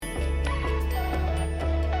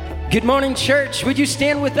Good morning, church. Would you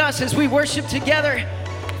stand with us as we worship together?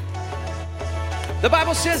 The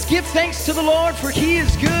Bible says, give thanks to the Lord, for he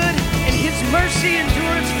is good and his mercy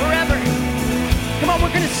endures forever. Come on, we're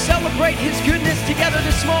going to celebrate his goodness together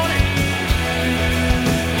this morning.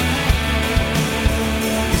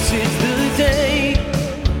 This is the day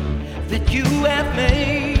that you have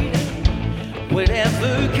made.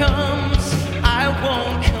 Whatever comes, I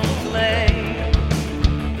won't complain.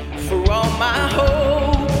 For all my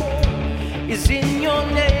hope is in your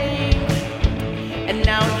name, and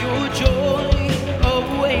now your joy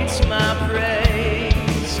awaits my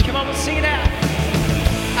praise. Come on, let's sing it out.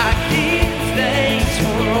 I give thanks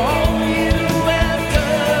for all you have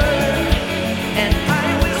done, and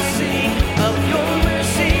I will sing of your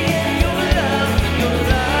mercy and your love. Your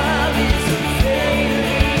love is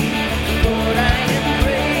unfailing. Lord, I am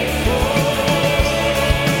grateful.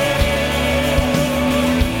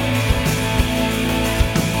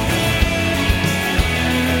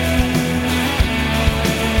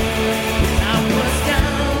 When I was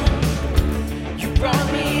down, you brought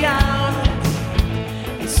me out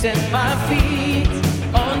and set my feet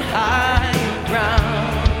on higher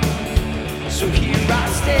ground. So here I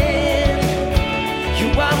stand, you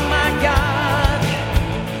are my God,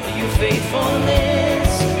 your faithfulness,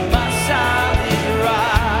 my solid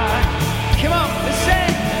rock. Come on, let's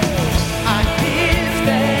sing. I give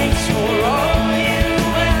thanks for all you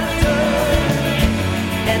have done,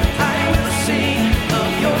 and I will sing of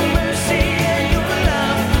your mercy and your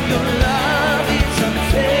love. Your love is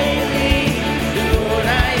unfailing. Lord, I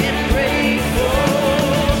am grateful.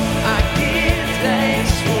 I give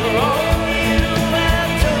thanks for all you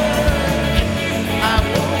have done. I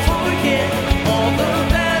won't forget all the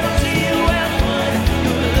battles you have won.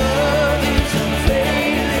 Your love is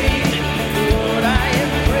unfailing. Lord, I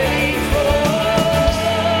am grateful.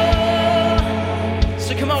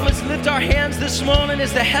 So come on, let's lift our hands this morning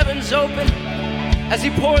as the heavens open, as he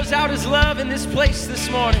pours out his love in this place this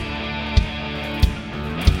morning.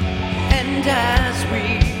 And as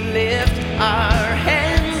we lift our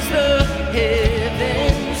hands, the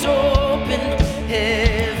heavens open,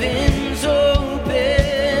 heavens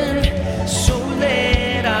open. So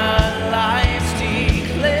let our lives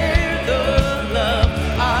declare the love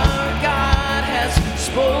our God has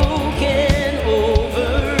spoken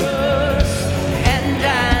over us. And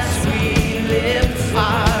as we lift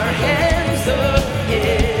our hands, the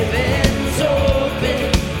heavens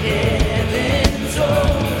open, heavens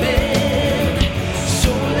open.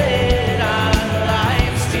 So let our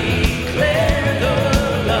lives declare the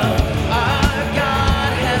love our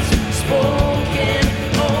God has spoken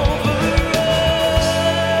over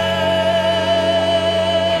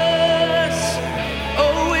us.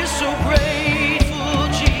 Oh, we're so grateful,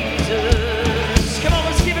 Jesus. Come on,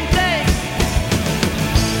 let's give him thanks.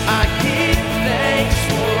 I give thanks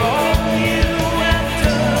for all you have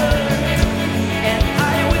done, and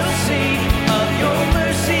I will sing of your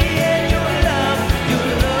mercy and your love. Your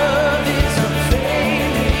love is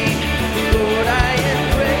unfailing. Lord, I am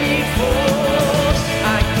grateful.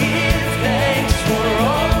 I give thanks for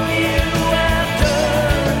all you have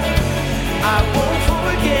done. I won't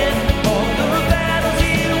forget all the battles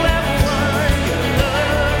you have won. Your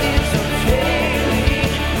love is unfailing.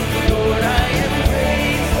 Lord, I am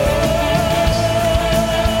grateful.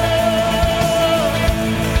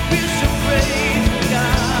 We're so grateful,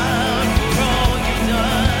 God, for all you've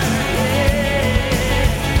done. Yeah,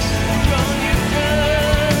 for all you've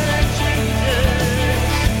done, Jesus.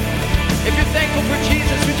 If you're thankful for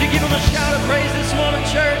Jesus, would you give him a shout of praise this morning,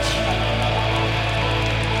 church?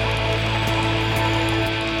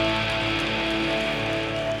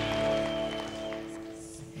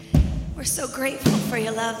 We're so grateful for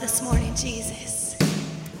your love this morning, Jesus.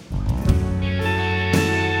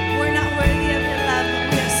 We're not worthy of your love, but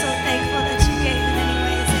we are so thankful that you gave it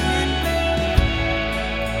anyways. Amen.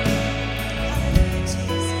 Hallelujah,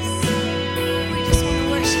 Jesus. We just want to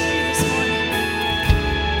worship you this morning.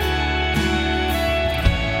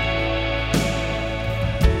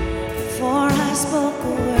 Before I spoke a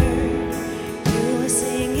word, you were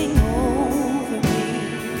singing over me.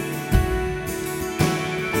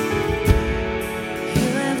 You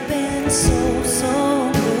have been so, so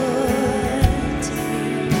good to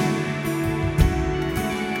me.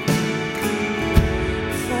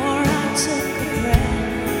 Before I took a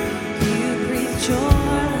breath, you breathed your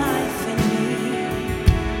life in me.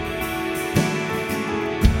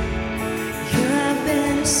 You have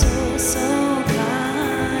been so, so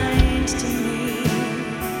kind to me.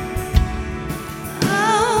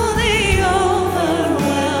 Oh, the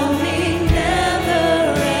overwhelming,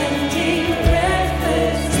 never-ending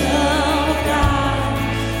presence of God.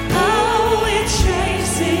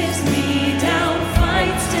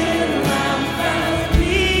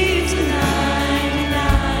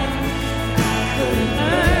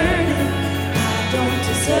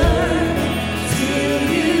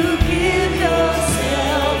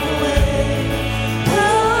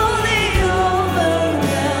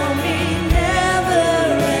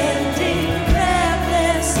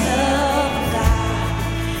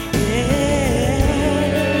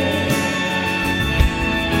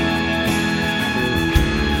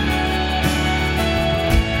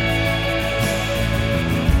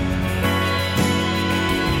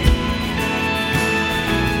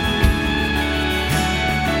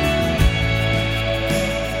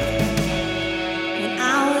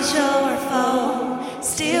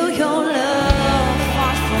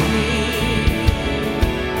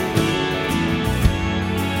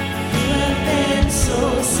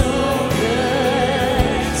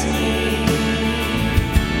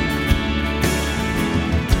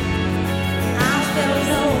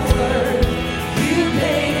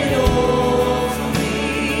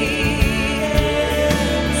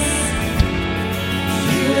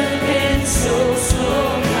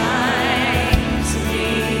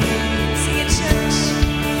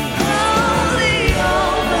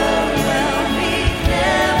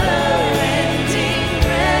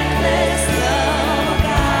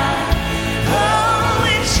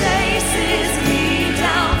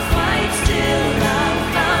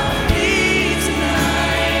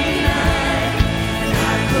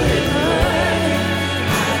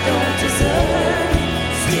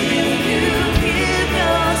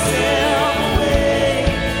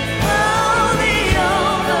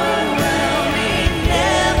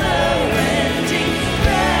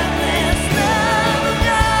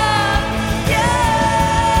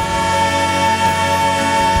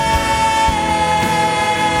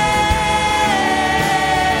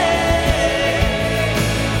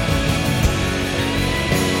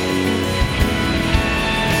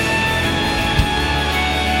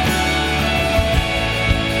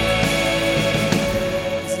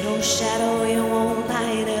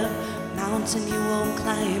 mountain you won't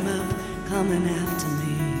climb up, coming after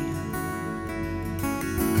me.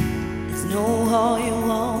 There's no wall you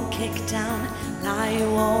won't kick down, lie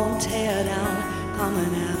you won't tear down,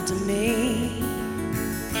 coming after me.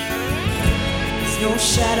 There's no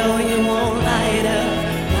shadow you won't light up,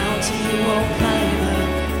 mountain you won't climb up,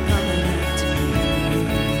 coming after me.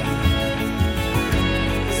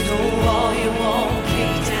 There's no wall you won't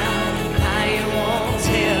kick down, lie you won't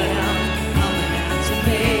tear down, coming after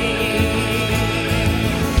me.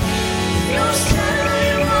 No shadow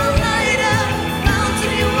you won't light up,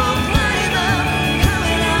 mountain you won't climb up,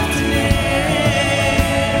 coming after me.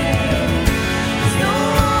 There's no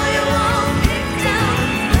wall you won't kick down,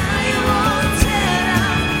 lie you won't tear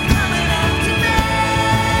down, coming after me.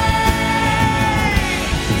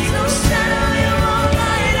 There's no shadow you won't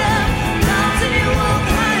light up, mountain you won't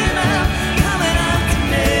climb up, coming after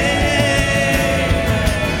me.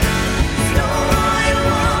 There's no wall you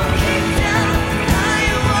won't kick down, lie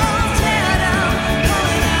you won't tear down,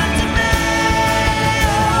 coming after me.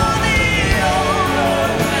 Oh, the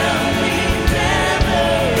overwhelming,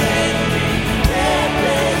 never-ending,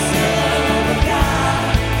 reckless love of God.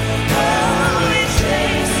 Oh, it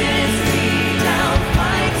chases me down,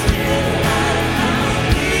 fights till I'm found,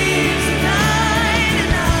 leaves the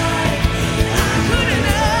 99. I couldn't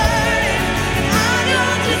earn it, and I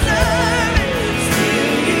don't deserve it.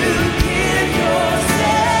 Still, you give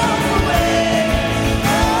yourself away.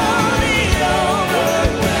 Oh, the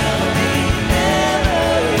overwhelming,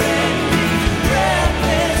 never-ending,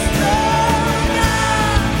 reckless love of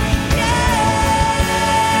God.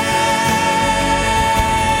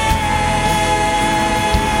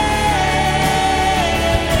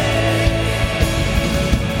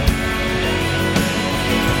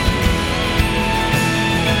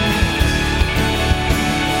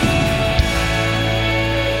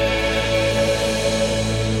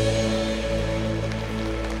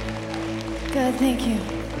 God, thank you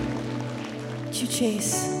that you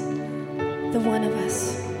chase the one of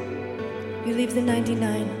us. You leave the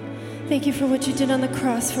 99. Thank you for what you did on the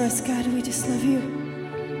cross for us, God. We just love you.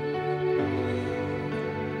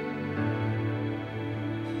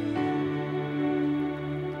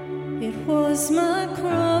 It was my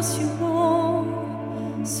cross you bore,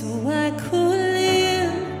 so I could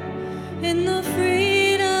live in the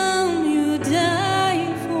freedom you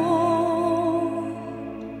died for.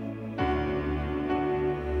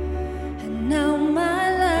 And now my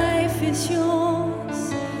life is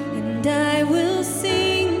yours, and I will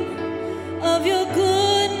sing of your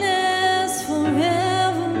goodness forevermore.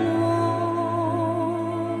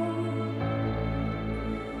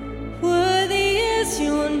 Worthy is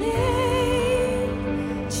your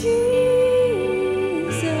name, Jesus.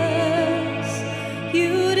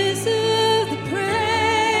 You deserve the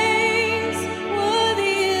praise.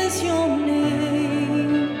 Worthy is your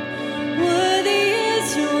name. Worthy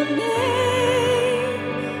is your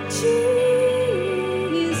name, Jesus.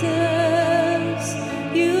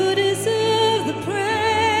 You deserve the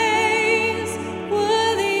praise.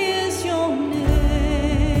 Worthy is your name.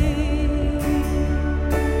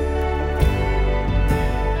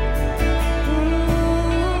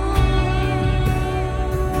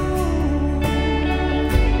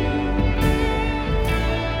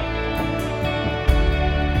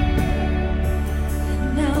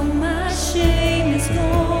 Now my shame is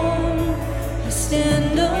gone. I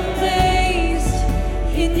stand amazed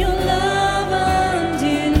in your love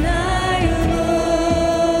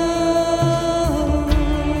undeniable.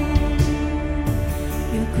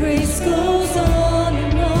 Your grace goes on,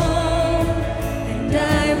 and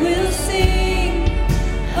I will sing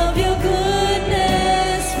of your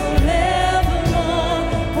goodness forevermore.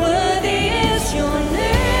 Worthy is your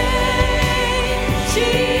name,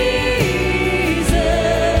 Jesus.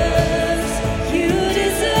 You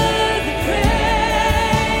deserve the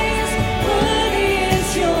praise. Worthy is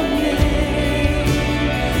your name.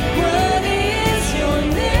 Worthy is your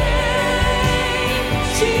name,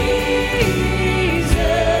 Jesus.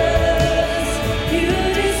 You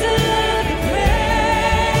deserve the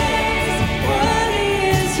praise. Worthy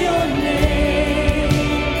is your name.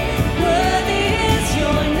 Worthy is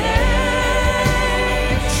your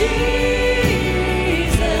name,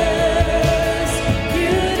 Jesus.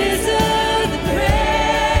 You deserve the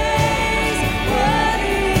praise.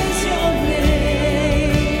 Worthy is your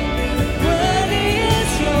name. Worthy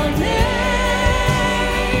is your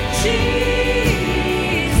name,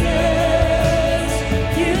 Jesus.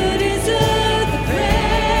 You deserve the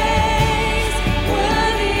praise.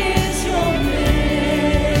 Worthy is your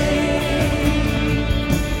name.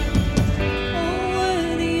 Oh,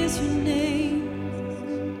 worthy is your name.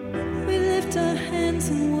 We lift our hands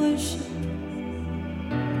in worship.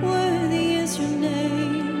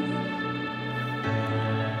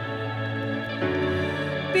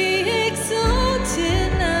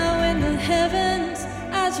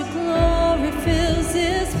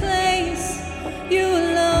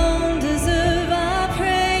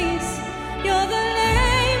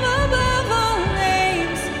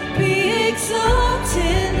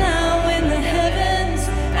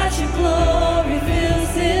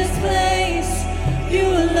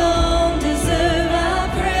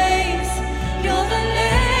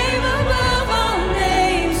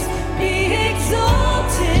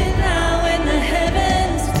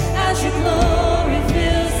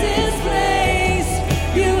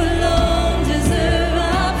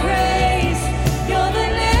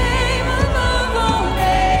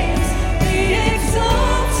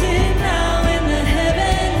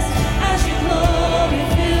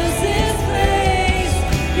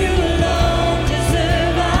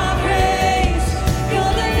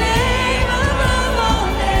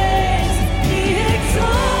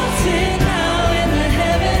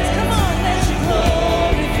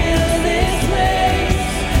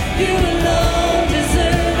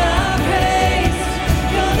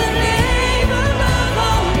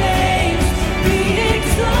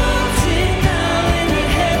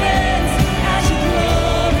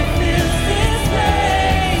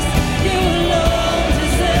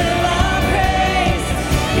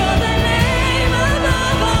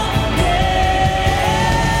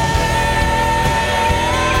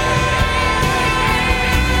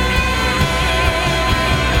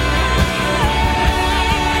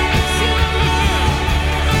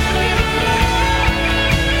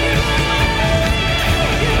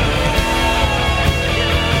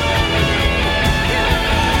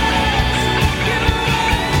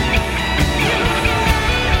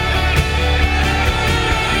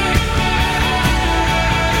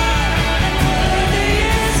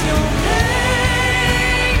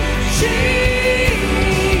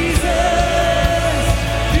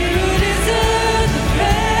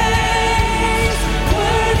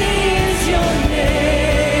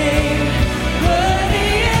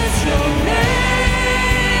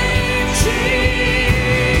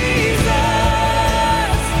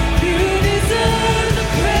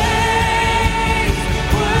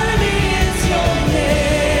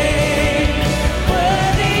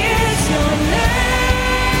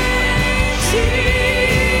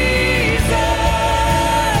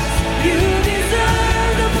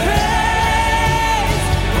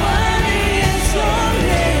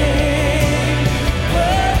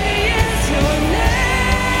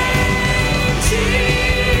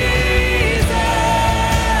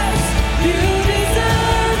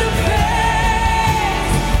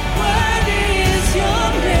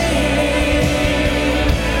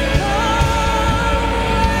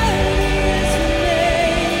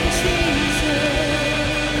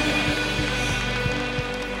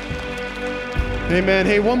 Amen.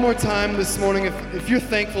 Hey, one more time this morning, if you're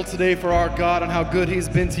thankful today for our God and how good He's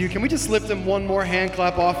been to you, can we just lift Him one more hand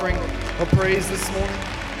clap offering of praise this morning?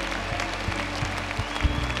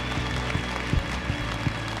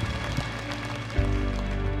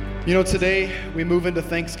 You know, today we move into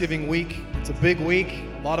Thanksgiving week. It's a big week.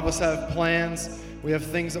 A lot of us have plans. We have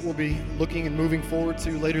things that we'll be looking and moving forward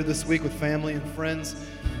to later this week with family and friends.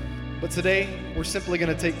 But today, we're simply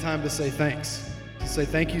going to take time to say thanks. To say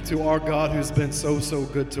thank you to our God who's been so, so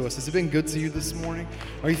good to us. Has He been good to you this morning?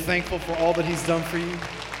 Are you thankful for all that He's done for you? You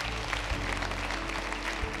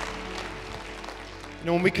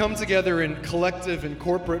know, when we come together in collective and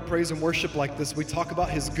corporate praise and worship like this, we talk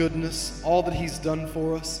about His goodness, all that He's done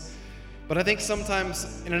for us. But I think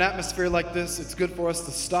sometimes in an atmosphere like this, it's good for us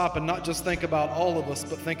to stop and not just think about all of us,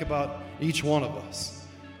 but think about each one of us.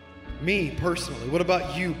 Me personally. What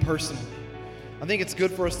about you personally? I think it's good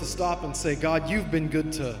for us to stop and say, God, you've been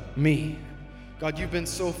good to me. God, you've been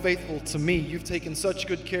so faithful to me. You've taken such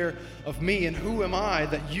good care of me. And who am I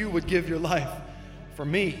that you would give your life for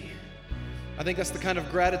me? I think that's the kind of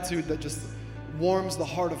gratitude that just warms the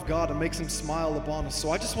heart of God and makes Him smile upon us. So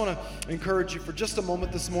I just want to encourage you for just a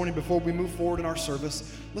moment this morning before we move forward in our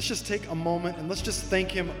service. Let's just take a moment and let's just thank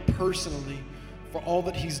Him personally for all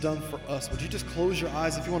that He's done for us. Would you just close your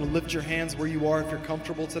eyes if you want to lift your hands where you are if you're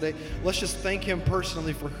comfortable today? Let's just thank Him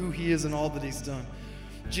personally for who He is and all that He's done.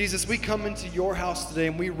 Jesus, we come into your house today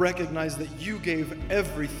and we recognize that you gave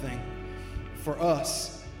everything for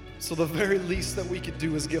us. So the very least that we could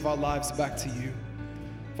do is give our lives back to you.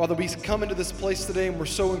 Father, we come into this place today and we're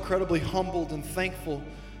so incredibly humbled and thankful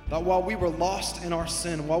that while we were lost in our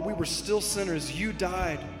sin, while we were still sinners, you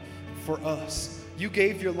died for us. You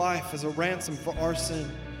gave your life as a ransom for our sin.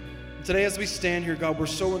 And today as we stand here, God, we're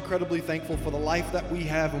so incredibly thankful for the life that we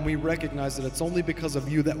have, and we recognize that it's only because of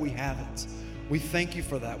you that we have it. We thank you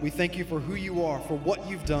for that. We thank you for who you are, for what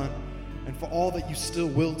you've done, and for all that you still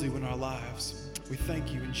will do in our lives. We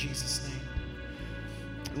thank you in Jesus' name.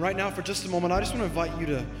 And right now, for just a moment, I just want to invite you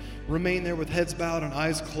to remain there with heads bowed and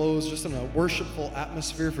eyes closed, just in a worshipful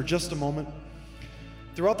atmosphere for just a moment.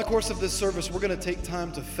 Throughout the course of this service, we're going to take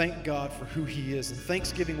time to thank God for who He is, and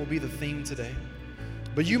Thanksgiving will be the theme today.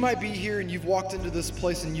 But you might be here and you've walked into this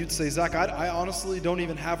place and you'd say, Zach, I honestly don't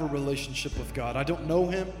even have a relationship with God. I don't know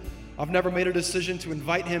Him. I've never made a decision to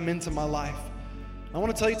invite Him into my life. I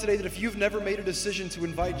want to tell you today that if you've never made a decision to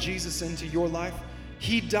invite Jesus into your life,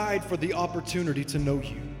 He died for the opportunity to know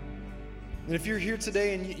you. And if you're here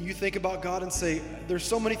today and you think about God and say, there's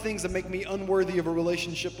so many things that make me unworthy of a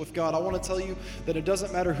relationship with God, I want to tell you that it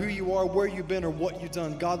doesn't matter who you are, where you've been, or what you've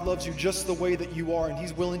done. God loves you just the way that you are, and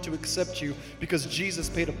He's willing to accept you because Jesus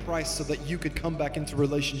paid a price so that you could come back into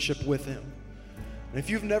relationship with Him. And if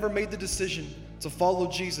you've never made the decision to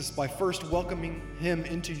follow Jesus by first welcoming Him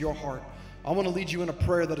into your heart, I want to lead you in a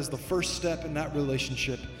prayer that is the first step in that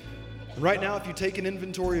relationship. And right now, if you take an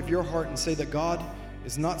inventory of your heart and say that God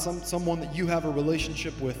is not someone that you have a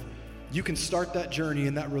relationship with, you can start that journey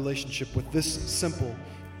in that relationship with this simple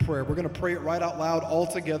prayer. We're going to pray it right out loud all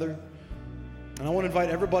together. And I want to invite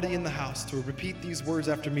everybody in the house to repeat these words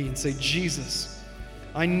after me and say, Jesus,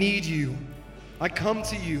 I need you. I come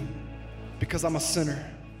to you because I'm a sinner.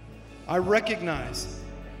 I recognize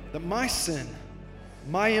that my sin,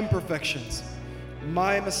 my imperfections,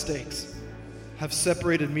 my mistakes have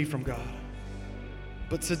separated me from God.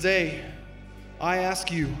 But today, I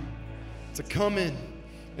ask you to come in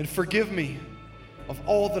and forgive me of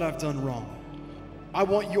all that I've done wrong. I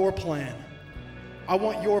want your plan. I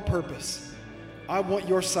want your purpose. I want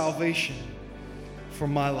your salvation for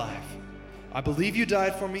my life. I believe you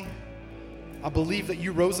died for me. I believe that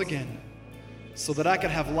you rose again so that I could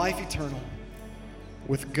have life eternal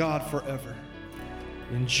with God forever.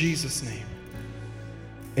 In Jesus' name,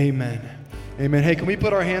 amen. Amen. Hey, can we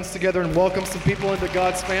put our hands together and welcome some people into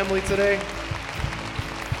God's family today?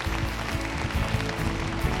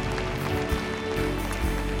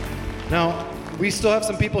 Now, we still have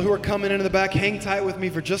some people who are coming into the back. Hang tight with me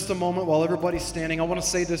for just a moment while everybody's standing. I want to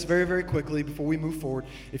say this very, very quickly before we move forward.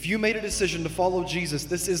 If you made a decision to follow Jesus,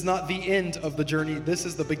 this is not the end of the journey. This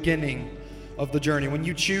is the beginning of the journey. When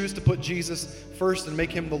you choose to put Jesus first and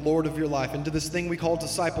make Him the Lord of your life, into this thing we call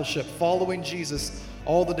discipleship, following Jesus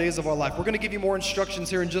all the days of our life. We're going to give you more instructions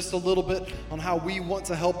here in just a little bit on how we want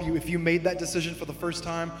to help you if you made that decision for the first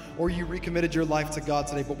time or you recommitted your life to God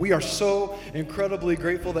today. But we are so incredibly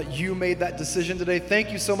grateful that you made that decision today.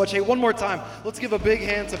 Thank you so much. Hey, one more time, let's give a big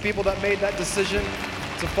hand to people that made that decision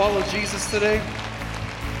to follow Jesus today.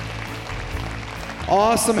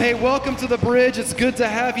 Awesome. Hey, welcome to the Bridge. It's good to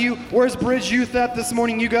have you. Where's Bridge Youth at this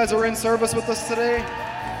morning? You guys are in service with us today.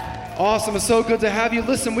 Awesome. It's so good to have you.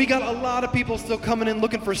 Listen, we got a lot of people still coming in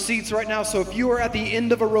looking for seats right now. So if you are at the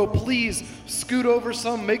end of a row, please scoot over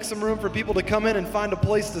some, make some room for people to come in and find a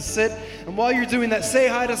place to sit. And while you're doing that, say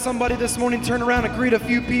hi to somebody this morning, turn around and greet a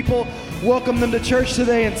few people, welcome them to church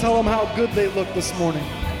today, and tell them how good they look this morning.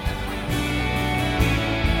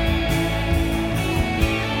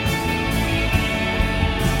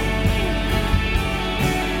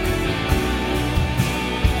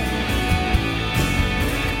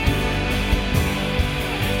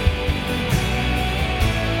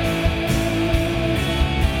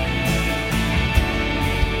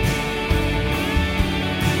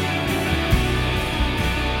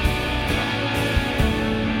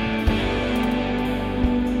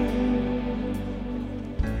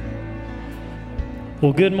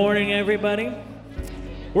 Well, good morning, everybody.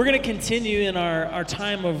 We're going to continue in our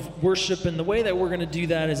time of worship, and the way that we're going to do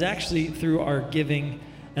that is actually through our giving.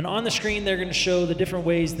 And on the screen, they're going to show the different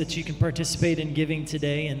ways that you can participate in giving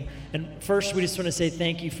today. And first, we just want to say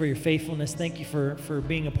thank you for your faithfulness. Thank you for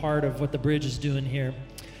being a part of what the Bridge is doing here.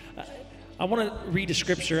 I want to read a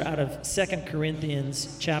scripture out of 2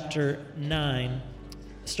 Corinthians chapter 9,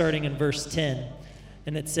 starting in verse 10.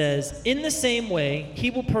 And it says, "In the same way, he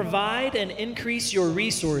will provide and increase your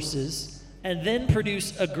resources and then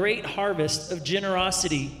produce a great harvest of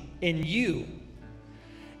generosity in you.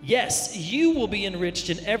 Yes, you will be enriched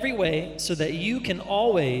in every way so that you can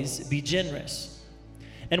always be generous.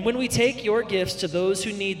 And when we take your gifts to those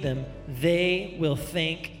who need them, they will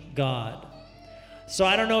thank God." So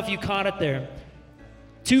I don't know if you caught it there.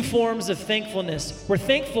 Two forms of thankfulness. We're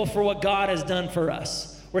thankful for what God has done for us.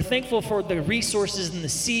 We're thankful for the resources and the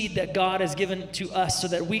seed that God has given to us so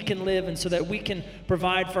that we can live and so that we can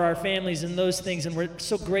provide for our families and those things. And we're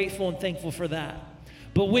so grateful and thankful for that.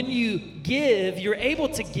 But when you give, you're able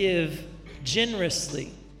to give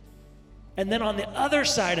generously. And then on the other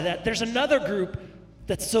side of that, there's another group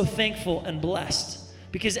that's so thankful and blessed.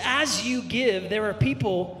 Because as you give, there are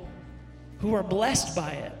people who are blessed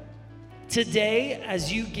by it. Today,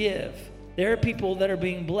 as you give, there are people that are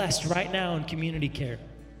being blessed right now in community care.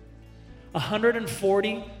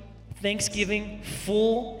 140 Thanksgiving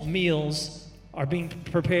full meals are being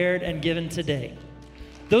prepared and given today.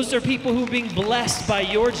 Those are people who are being blessed by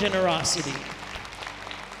your generosity.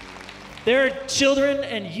 There are children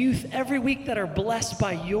and youth every week that are blessed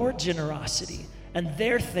by your generosity, and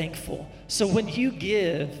they're thankful. So when you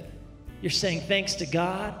give, you're saying thanks to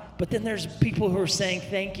God, but then there's people who are saying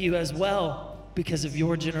thank you as well because of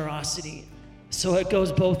your generosity. So it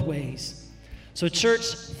goes both ways. So church,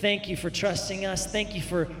 thank you for trusting us. Thank you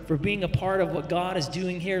for being a part of what God is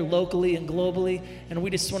doing here locally and globally. And we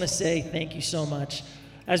just want to say thank you so much.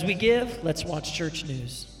 As we give, let's watch church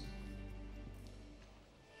news.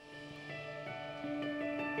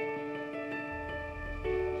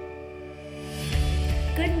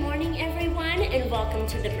 Good morning, everyone, and welcome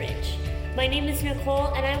to The Bridge. My name is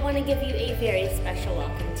Nicole, and I want to give you a very special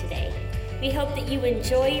welcome today. We hope that you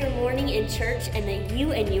enjoy your morning in church and that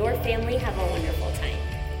you and your family have a wonderful time.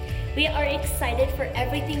 We are excited for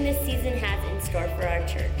everything this season has in store for our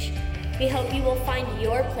church. We hope you will find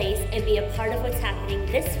your place and be a part of what's happening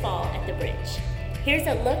this fall at The Bridge. Here's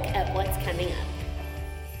a look at what's coming up.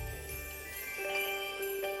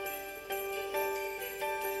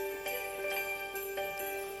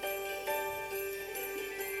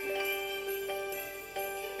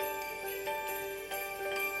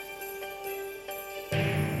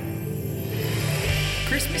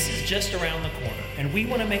 Christmas is just around the corner, and we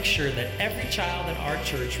want to make sure that every child in our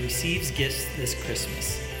church receives gifts this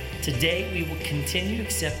Christmas. Today, we will continue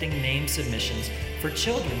accepting name submissions for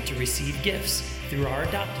children to receive gifts through our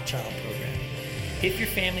Adopt a Child program. If your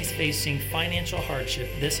family's facing financial hardship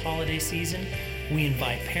this holiday season, we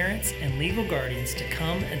invite parents and legal guardians to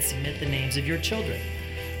come and submit the names of your children.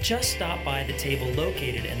 Just stop by the table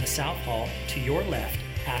located in the South Hall to your left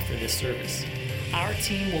after this service. Our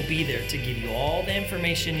team will be there to give you all the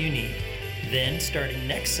information you need. Then, starting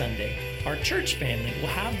next Sunday, our church family will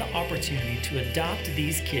have the opportunity to adopt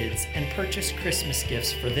these kids and purchase Christmas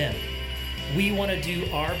gifts for them. We want to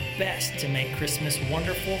do our best to make Christmas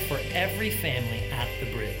wonderful for every family at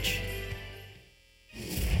the Bridge.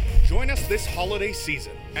 Join us this holiday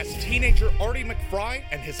season as teenager Artie McFry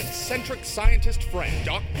and his eccentric scientist friend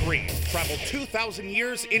Doc Green travel 2,000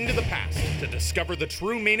 years into the past to discover the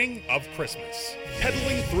true meaning of Christmas.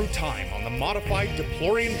 Pedaling through time on the modified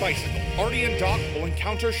DeLorean bicycle, Artie and Doc will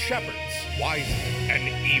encounter shepherds, wise men,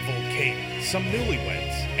 an evil king, some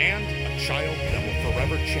newlyweds, and a child that will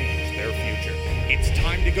forever change their future. It's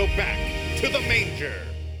time to go back to the manger.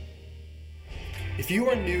 If you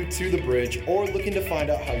are new to the Bridge or looking to find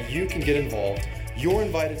out how you can get involved, you're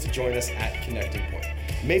invited to join us at Connecting Point.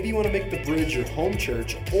 Maybe you want to make the Bridge your home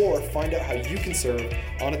church or find out how you can serve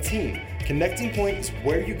on a team. Connecting Point is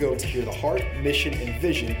where you go to hear the heart, mission, and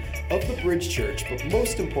vision of the Bridge Church, but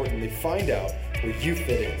most importantly, find out where you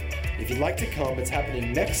fit in. If you'd like to come, it's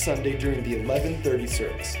happening next Sunday during the 11:30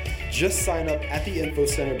 service. Just sign up at the Info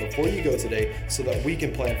Center before you go today so that we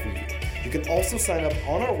can plan for you. You can also sign up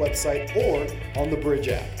on our website or on the Bridge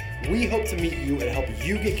app. We hope to meet you and help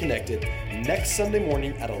you get connected next Sunday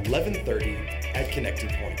morning at 11:30 at Connecting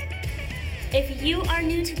Point. If you are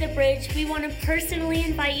new to the Bridge, we want to personally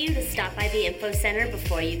invite you to stop by the Info Center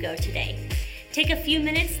before you go today. Take a few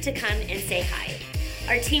minutes to come and say hi.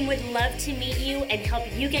 Our team would love to meet you and help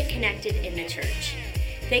you get connected in the church.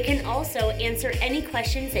 They can also answer any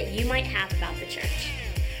questions that you might have about the church.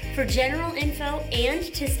 For general info and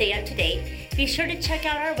to stay up to date, be sure to check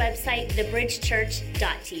out our website,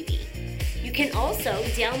 thebridgechurch.tv. You can also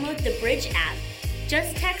download the Bridge app.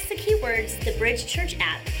 Just text the keywords, the Bridge Church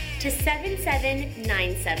app, to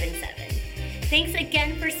 77977. Thanks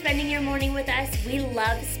again for spending your morning with us. We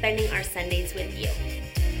love spending our Sundays with you.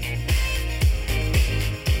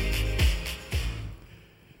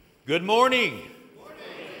 Good morning.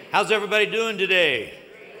 How's everybody doing today?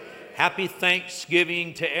 Happy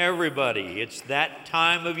Thanksgiving to everybody. It's that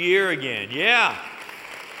time of year again. Yeah.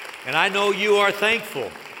 And I know you are thankful.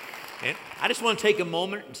 And I just want to take a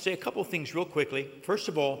moment and say a couple of things real quickly. First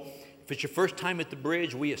of all, if it's your first time at the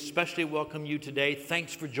Bridge, we especially welcome you today.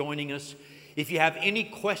 Thanks for joining us. If you have any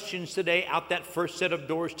questions today, out that first set of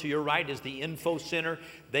doors to your right is the Info Center.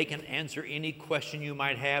 They can answer any question you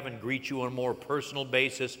might have and greet you on a more personal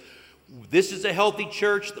basis. This is a healthy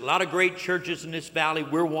church. A lot of great churches in this valley.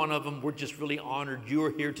 We're one of them. We're just really honored you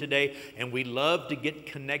are here today, and we love to get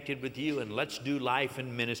connected with you, and let's do life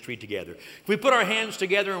and ministry together. If we put our hands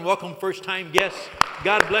together and welcome first-time guests,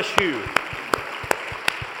 God bless you.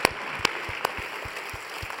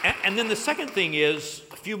 And then the second thing is,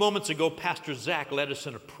 a few moments ago, Pastor Zach led us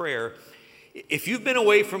in a prayer. If you've been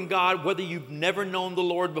away from God, whether you've never known the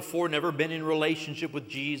Lord before, never been in relationship with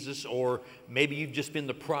Jesus, or maybe you've just been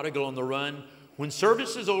the prodigal on the run, when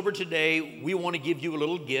service is over today, we want to give you a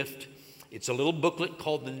little gift. It's a little booklet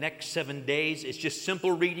called The Next 7 Days. It's just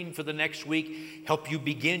simple reading for the next week, help you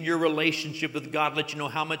begin your relationship with God, let you know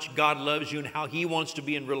how much God loves you and how He wants to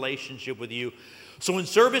be in relationship with you. So when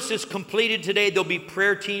service is completed today, there'll be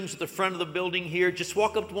prayer teams at the front of the building here. Just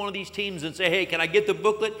walk up to one of these teams and say, hey, can I get the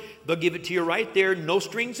booklet? They'll give it to you right there. No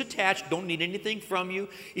strings attached. Don't need anything from you.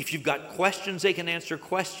 If you've got questions, they can answer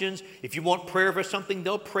questions. If you want prayer for something,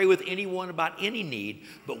 they'll pray with anyone about any need.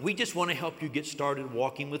 But we just want to help you get started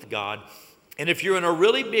walking with God. And if you're in a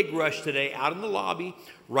really big rush today, out in the lobby,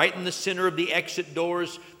 right in the center of the exit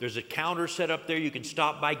doors, there's a counter set up there. You can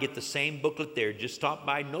stop by, get the same booklet there. Just stop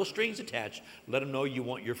by, no strings attached. Let them know you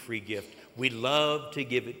want your free gift. We'd love to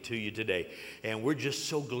give it to you today. And we're just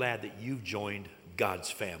so glad that you've joined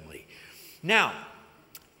God's family. Now,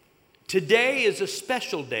 today is a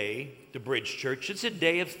special day, the Bridge Church. It's a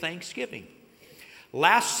day of Thanksgiving.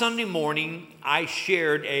 Last Sunday morning, I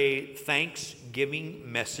shared a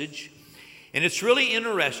Thanksgiving message. And it's really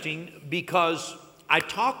interesting because I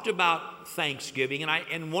talked about Thanksgiving,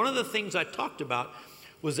 and one of the things I talked about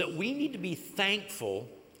was that we need to be thankful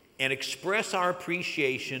and express our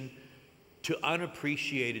appreciation to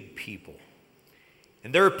unappreciated people.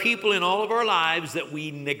 And there are people in all of our lives that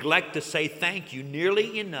we neglect to say thank you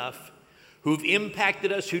nearly enough, who've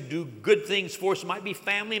impacted us, who do good things for us. It might be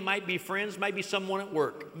family, might be friends, might be someone at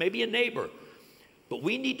work, maybe a neighbor. But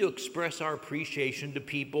we need to express our appreciation to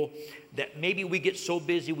people that maybe we get so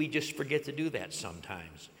busy we just forget to do that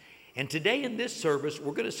sometimes. And today in this service,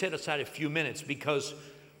 we're going to set aside a few minutes because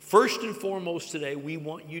first and foremost today, we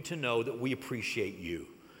want you to know that we appreciate you.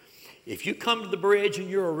 If you come to the Bridge and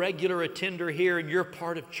you're a regular attender here and you're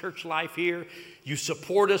part of church life here, you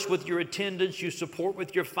support us with your attendance, you support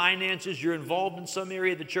with your finances, you're involved in some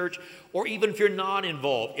area of the church, or even if you're not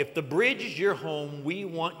involved, if the Bridge is your home, we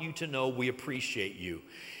want you to know we appreciate you.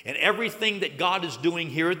 And everything that God is doing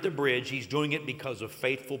here at the Bridge, He's doing it because of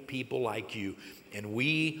faithful people like you. And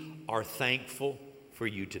we are thankful for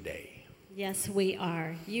you today. Yes, we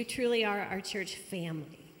are. You truly are our church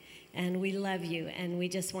family. And we love you, and we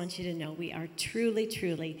just want you to know we are truly,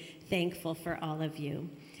 truly thankful for all of you.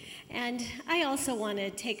 And I also want to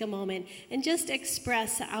take a moment and just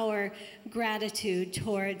express our gratitude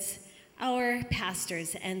towards our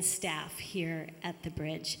pastors and staff here at the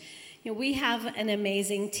Bridge. You know, we have an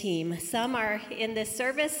amazing team. Some are in this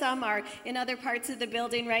service, some are in other parts of the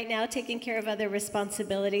building right now taking care of other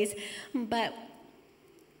responsibilities. But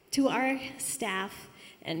to our staff,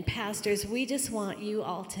 And pastors, we just want you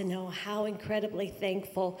all to know how incredibly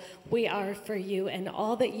thankful we are for you and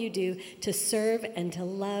all that you do to serve and to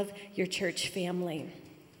love your church family.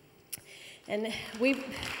 And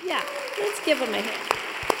let's give them a hand.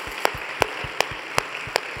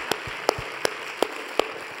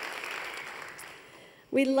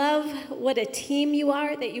 We love what a team you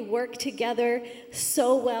are, that you work together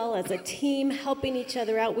so well as a team, helping each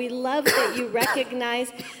other out. We love that you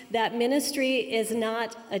recognize that ministry is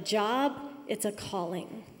not a job, it's a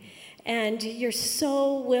calling. And you're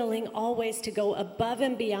so willing always to go above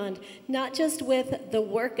and beyond, not just with the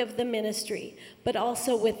work of the ministry, but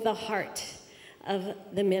also with the heart of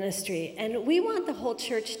the ministry. And we want the whole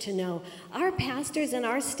church to know our pastors and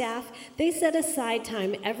our staff, they set aside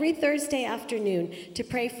time every Thursday afternoon to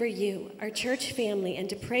pray for you, our church family, and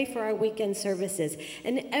to pray for our weekend services.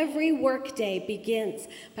 And every work day begins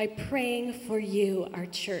by praying for you, our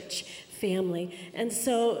church family. And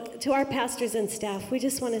so to our pastors and staff, we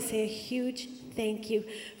just want to say a huge thank you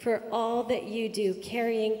for all that you do,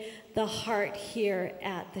 carrying the heart here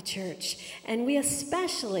at the church. And we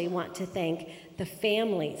especially want to thank the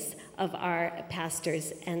families of our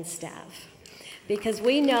pastors and staff, because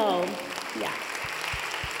we know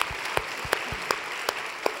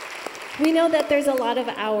that there's a lot of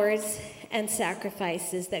hours and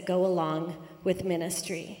sacrifices that go along with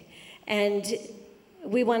ministry. And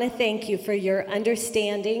we want to thank you for your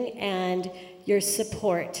understanding and your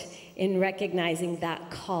support in recognizing that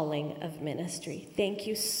calling of ministry. Thank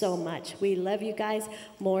you so much. We love you guys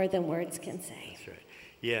more than words can say. That's right.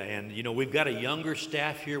 Yeah, and we've got a younger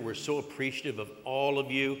staff here. We're so appreciative of all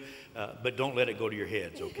of you, but don't let it go to your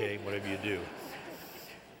heads, okay, whatever you do.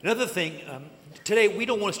 Another thing, today we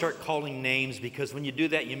don't want to start calling names, because when you do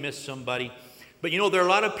that, you miss somebody. But there are a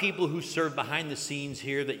lot of people who serve behind the scenes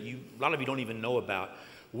here that a lot of you don't even know about.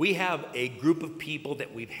 We have a group of people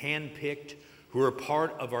that we've handpicked who are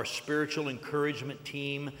part of our spiritual encouragement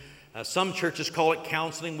team. Some churches call it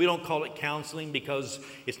counseling. We don't call it counseling because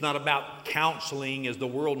it's not about counseling as the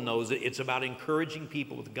world knows it. It's about encouraging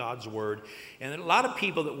people with God's word. And a lot of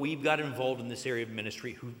people that we've got involved in this area of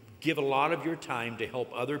ministry who give a lot of your time to help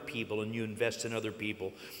other people, and you invest in other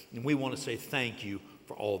people. And we want to say thank you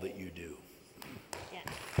for all that you do.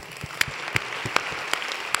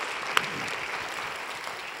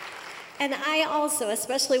 And I also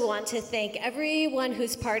especially want to thank everyone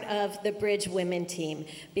who's part of the Bridge Women team,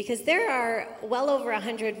 because there are well over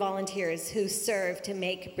 100 volunteers who serve to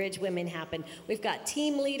make Bridge Women happen. We've got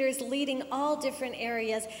team leaders leading all different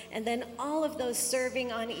areas, and then all of those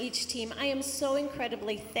serving on each team. I am so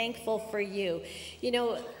incredibly thankful for you.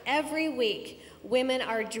 Every week, women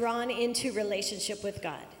are drawn into relationship with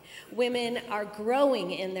God. Women are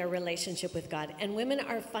growing in their relationship with God, and women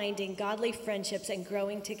are finding godly friendships and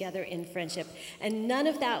growing together in friendship. And none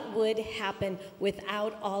of that would happen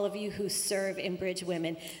without all of you who serve in Bridge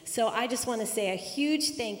Women. So I just want to say a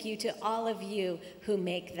huge thank you to all of you who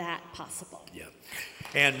make that possible. Yeah.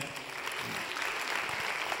 And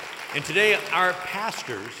today our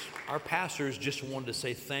pastors just wanted to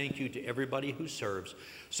say thank you to everybody who serves.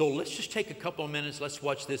 So let's just take a couple of minutes. Let's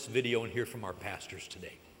watch this video and hear from our pastors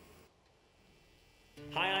today.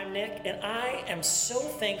 Hi, I'm Nick, and I am so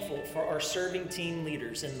thankful for our serving team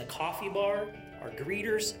leaders in the coffee bar, our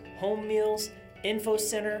greeters, home meals, info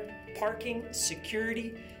center, parking,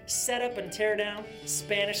 security, setup and tear down,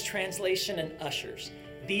 Spanish translation, and ushers.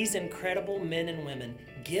 These incredible men and women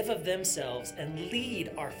give of themselves and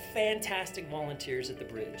lead our fantastic volunteers at the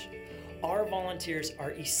Bridge. Our volunteers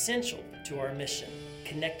are essential to our mission,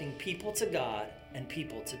 connecting people to God and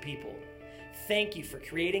people to people. Thank you for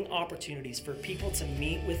creating opportunities for people to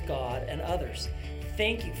meet with God and others.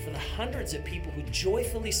 Thank you for the hundreds of people who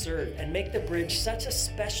joyfully serve and make the Bridge such a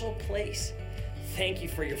special place. Thank you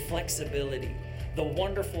for your flexibility, the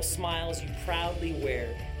wonderful smiles you proudly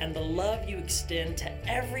wear, and the love you extend to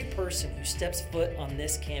every person who steps foot on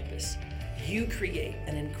this campus. You create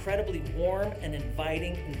an incredibly warm and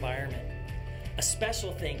inviting environment. A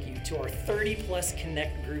special thank you to our 30+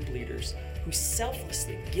 Connect group leaders who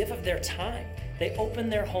selflessly give of their time. They open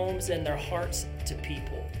their homes and their hearts to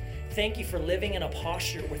people. Thank you for living in a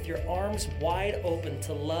posture with your arms wide open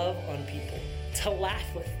to love on people, to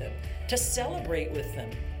laugh with them, to celebrate with them,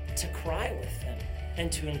 to cry with them,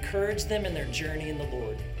 and to encourage them in their journey in the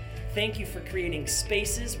Lord. Thank you for creating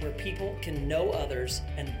spaces where people can know others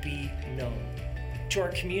and be known. To our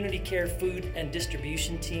community care food and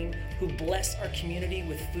distribution team who bless our community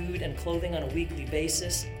with food and clothing on a weekly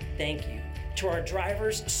basis, thank you. To our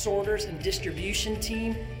drivers, sorters, and distribution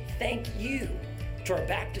team, thank you. To our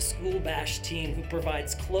Back to School Bash team who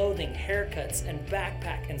provides clothing, haircuts, and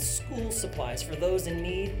backpack and school supplies for those in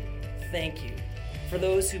need, thank you. For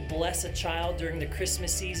those who bless a child during the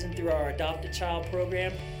Christmas season through our Adopt a Child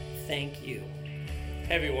program, thank you.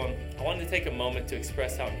 Hey everyone, I wanted to take a moment to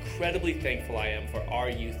express how incredibly thankful I am for our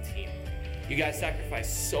youth team. You guys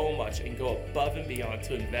sacrifice so much and go above and beyond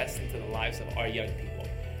to invest into the lives of our young people.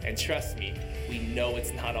 And trust me, we know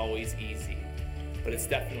it's not always easy, but it's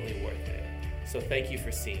definitely worth it. So thank you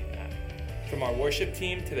for seeing that. From our worship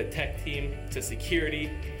team to the tech team to security,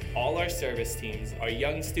 all our service teams, our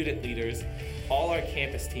young student leaders, all our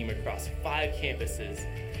campus team across 5 campuses,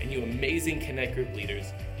 and you amazing Connect Group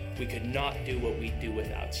leaders, we could not do what we do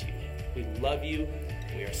without you. We love you,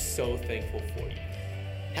 and we are so thankful for you.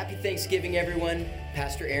 Happy Thanksgiving, everyone.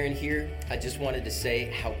 Pastor Aaron here. I just wanted to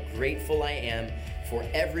say how grateful I am for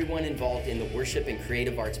everyone involved in the worship and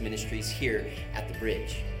creative arts ministries here at the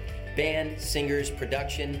Bridge. Band, singers,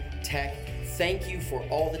 production, tech, thank you for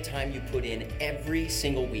all the time you put in every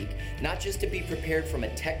single week, not just to be prepared from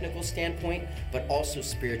a technical standpoint, but also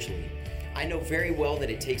spiritually. I know very well that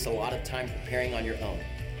it takes a lot of time preparing on your own,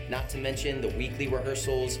 not to mention the weekly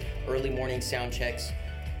rehearsals, early morning sound checks.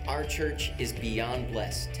 Our church is beyond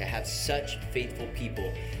blessed to have such faithful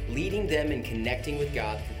people leading them and connecting with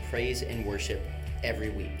God through praise and worship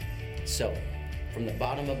every week. So, from the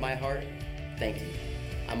bottom of my heart, thank you.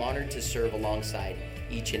 I'm honored to serve alongside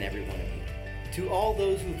each and every one of you. To all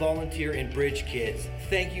those who volunteer in Bridge Kids,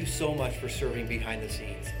 thank you so much for serving behind the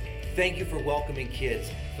scenes. Thank you for welcoming kids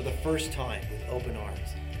for the first time with open arms.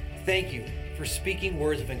 Thank you for speaking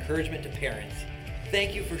words of encouragement to parents.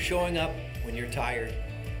 Thank you for showing up when you're tired.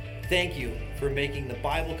 Thank you for making the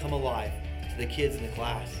Bible come alive to the kids in the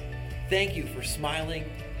class. Thank you for smiling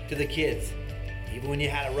to the kids, even when you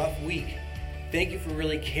had a rough week. Thank you for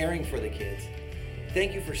really caring for the kids.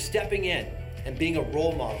 Thank you for stepping in and being a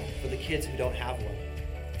role model for the kids who don't have one.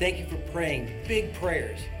 Thank you for praying big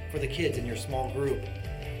prayers for the kids in your small group.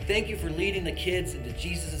 Thank you for leading the kids into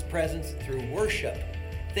Jesus' presence through worship.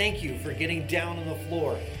 Thank you for getting down on the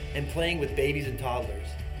floor and playing with babies and toddlers.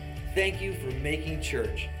 Thank you for making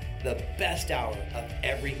church the best hour of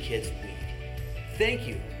every kid's week. Thank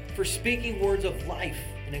you for speaking words of life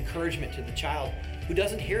and encouragement to the child who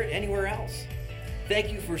doesn't hear it anywhere else.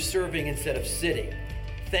 Thank you for serving instead of sitting.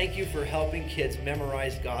 Thank you for helping kids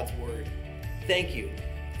memorize God's word. Thank you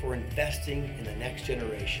for investing in the next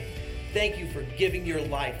generation. Thank you for giving your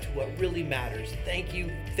life to what really matters. Thank you,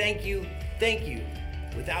 thank you, thank you.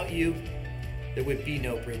 Without you, there would be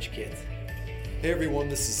no Bridge Kids. Hey everyone,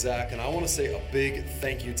 this is Zach, and I want to say a big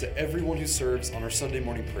thank you to everyone who serves on our Sunday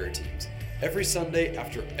morning prayer teams. Every Sunday,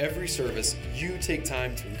 after every service, you take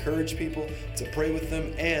time to encourage people, to pray with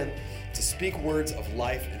them, and to speak words of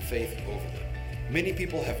life and faith over them. Many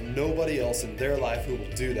people have nobody else in their life who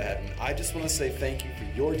will do that, and I just want to say thank you for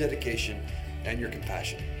your dedication and your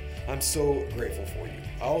compassion. I'm so grateful for you.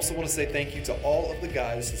 I also want to say thank you to all of the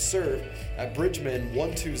guys who serve at Bridge Men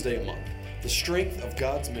one Tuesday a month. The strength of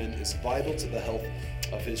God's men is vital to the health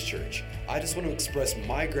of His church. I just want to express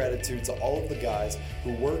my gratitude to all of the guys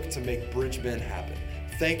who work to make Bridge Men happen.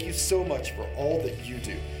 Thank you so much for all that you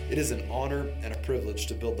do. It is an honor and a privilege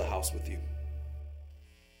to build the house with you.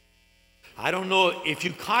 I don't know if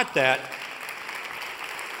you caught that.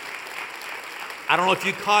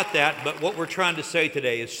 But what we're trying to say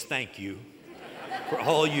today is thank you for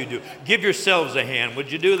all you do. Give yourselves a hand.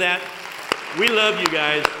 Would you do that? We love you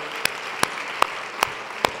guys.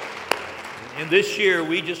 And this year,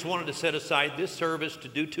 we just wanted to set aside this service to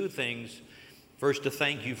do 2 things. First, to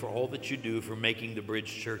thank you for all that you do for making the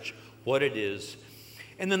Bridge Church what it is.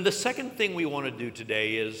 And then the second thing we want to do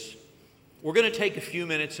today is we're going to take a few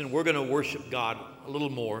minutes and we're going to worship God a little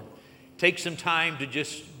more. Take some time to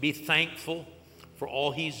just be thankful for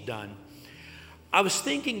all He's done. I was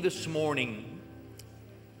thinking this morning,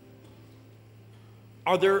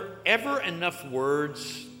 are there ever enough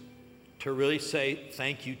words to really say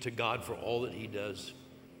thank you to God for all that He does?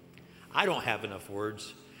 I don't have enough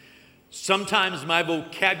words. Sometimes my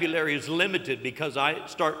vocabulary is limited because I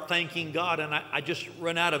start thanking God and I just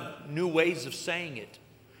run out of new ways of saying it.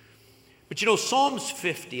 But you know, Psalms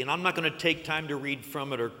 50, and I'm not going to take time to read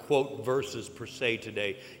from it or quote verses per se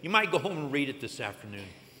today. You might go home and read it this afternoon.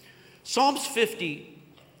 Psalms 50,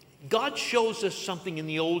 God shows us something in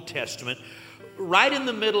the Old Testament, right in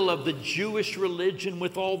the middle of the Jewish religion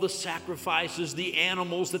with all the sacrifices, the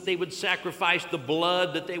animals that they would sacrifice, the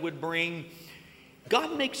blood that they would bring.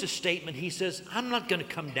 God makes a statement. He says, I'm not going to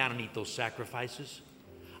come down and eat those sacrifices.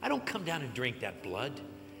 I don't come down and drink that blood.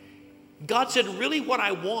 God said, really what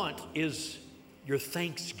I want is your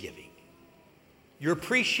thanksgiving. your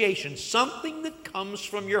appreciation, something that comes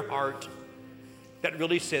from your heart that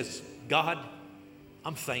really says, God,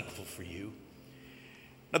 I'm thankful for you.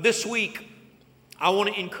 Now this week, I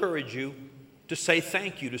want to encourage you to say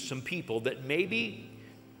thank you to some people that maybe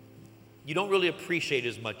you don't really appreciate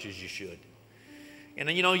as much as you should. And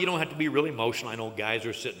you know, you don't have to be really emotional. I know guys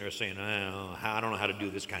are sitting there saying, oh, I don't know how to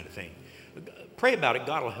do this kind of thing. Pray about it.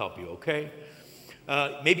 God will help you, okay?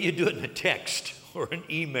 Maybe you do it in a text or an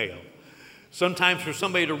email. Sometimes for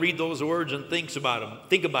somebody to read those words and think about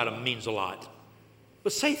them means a lot.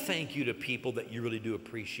 But say thank you to people that you really do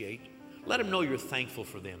appreciate. Let them know you're thankful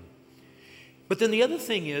for them. But then the other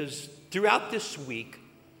thing is, throughout this week,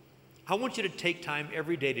 I want you to take time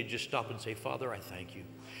every day to just stop and say, Father, I thank you.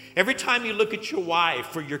 Every time you look at your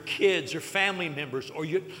wife or your kids or family members, or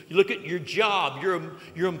you look at your job,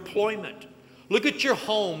 your employment, look at your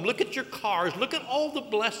home, look at your cars, look at all the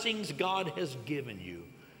blessings God has given you.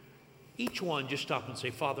 Each one, just stop and say,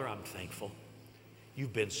 Father, I'm thankful.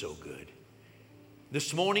 You've been so good.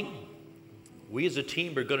 This morning, we as a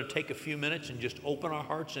team are going to take a few minutes and just open our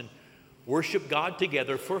hearts and worship God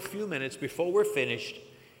together for a few minutes before we're finished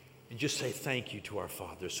and just say thank you to our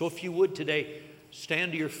Father. So if you would today,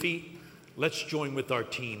 stand to your feet. Let's join with our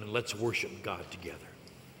team and let's worship God together.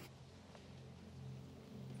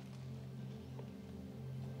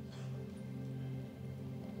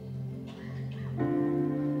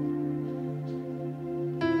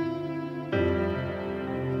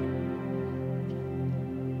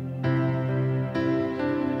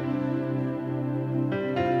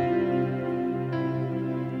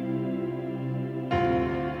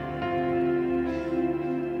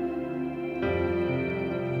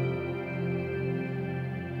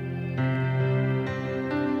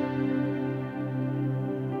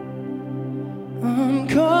 I'm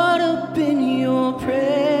caught up in your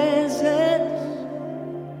presence.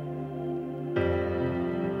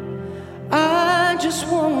 I just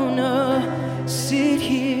wanna sit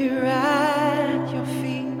here at your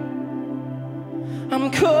feet. I'm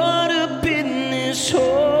caught up in this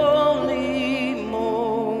holy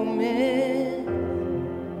moment.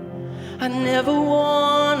 I never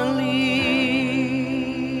wanna leave.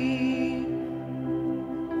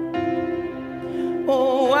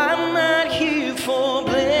 Oh, I'm not here for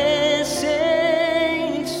blessings.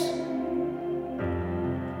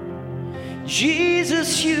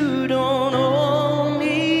 Jesus, you don't owe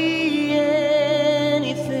me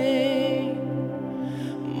anything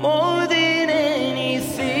more than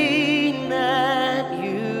anything that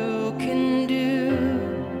you can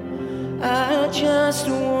do. I just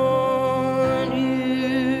want you.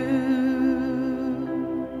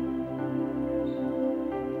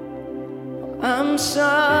 I'm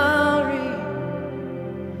sorry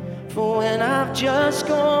for when I've just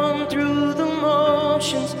gone through the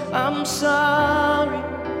motions. I'm sorry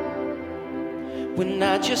when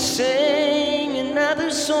I just sang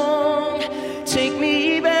another song. Take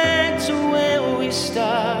me back to where we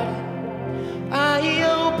started. I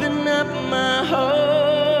open up my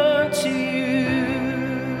heart to you.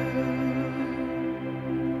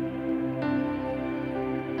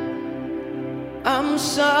 I'm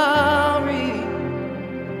sorry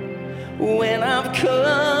when I've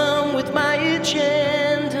come with my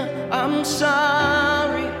agenda. I'm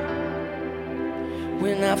sorry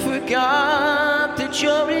when I forgot that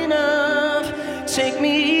you're enough. Take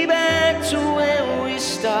me back to where we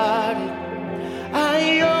started.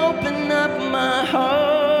 I open up my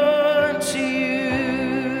heart to you.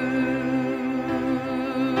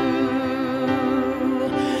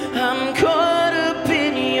 I'm caught up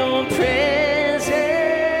in your presence.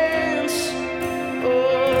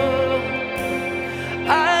 Oh,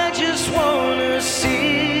 I just wanna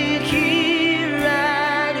sit here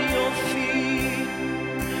at your feet.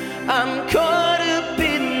 I'm caught up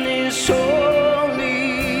in this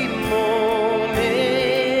holy moment.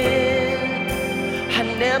 I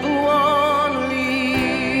never wanna leave.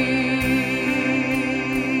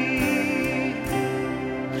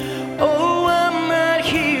 Oh, I'm not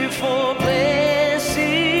here for blessings.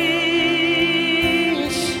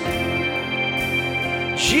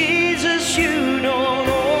 Jesus, you don't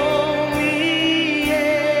owe me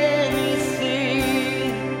anything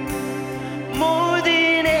more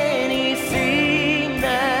than anything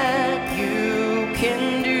that you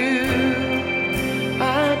can do.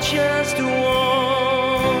 I just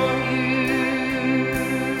want you.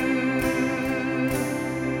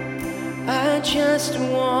 I just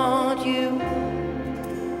want you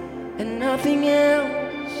and nothing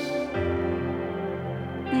else.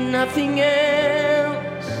 Nothing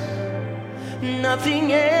else.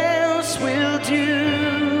 Nothing else will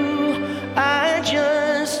do. I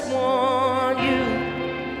just want you.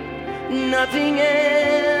 nothing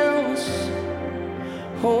else.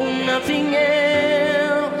 Oh, nothing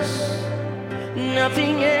else.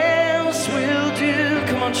 Nothing else will do.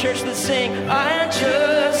 Come on, church, let's sing. I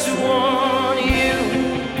just want you.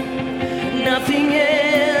 Nothing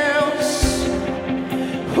else.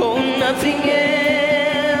 Oh, nothing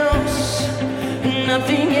else.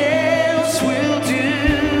 Nothing else will do.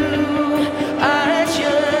 I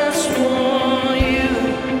just want you.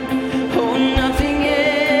 Oh, nothing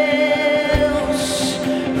else.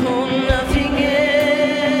 Oh, nothing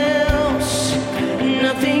else.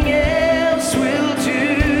 Nothing else will do.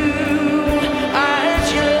 I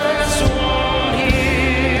just want you.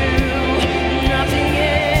 Nothing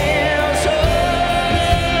else. Oh,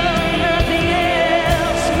 nothing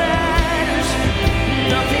else matters.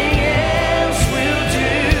 Nothing else will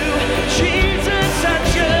do. Jesus, I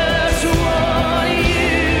just want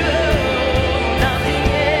you. Nothing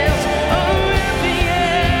else. Oh, nothing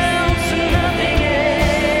else. Nothing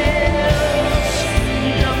else.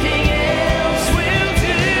 Nothing else will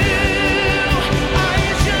do. I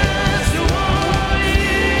just want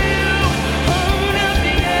you. Oh,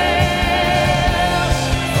 nothing else.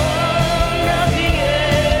 Oh, nothing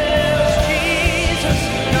else. Jesus,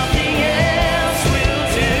 nothing else will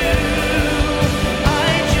do. I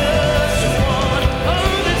just want,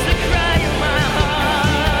 oh, that's the cry of my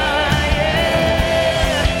heart,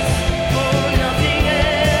 yeah. Oh, nothing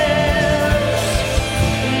else.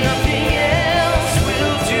 Nothing else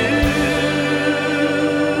will do.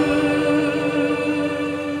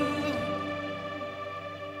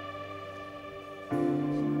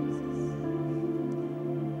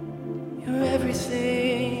 You're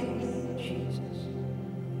everything, Jesus.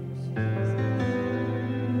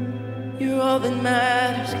 You're all that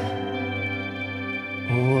matters.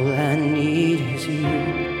 All I need is you.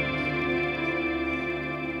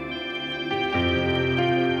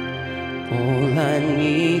 All I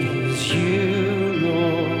need is you,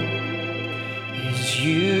 Lord. Is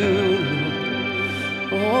you,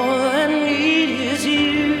 Lord. All I need is you.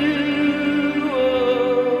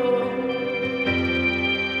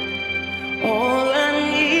 All I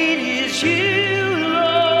need is you,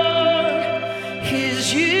 Lord.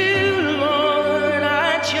 Is you, Lord.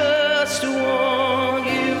 I just want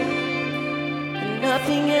you and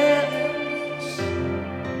nothing else.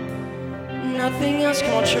 Nothing else.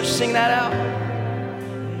 Come on, church, sing that out.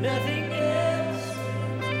 Nothing else.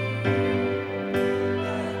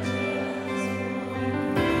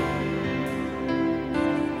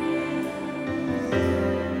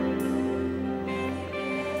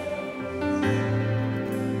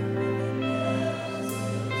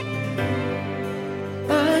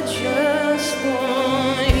 I just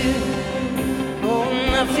want you. Oh,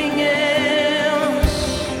 nothing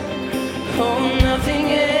else. Oh,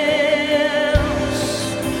 nothing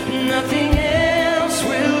else. Nothing else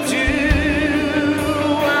will do.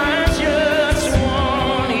 I just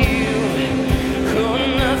want you. Oh,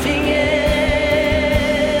 nothing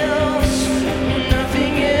else.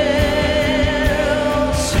 Nothing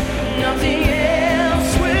else. Nothing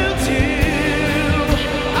else will do.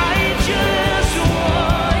 I just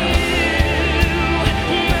want you.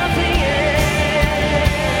 Nothing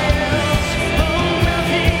else. Oh,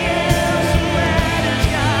 nothing else matters,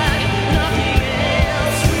 God. Nothing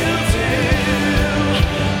else will do.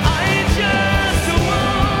 I just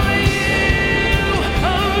want you.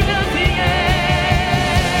 Oh, nothing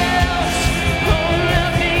else. Oh,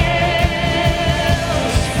 nothing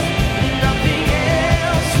else. Nothing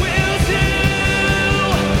else will do.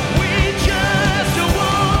 We just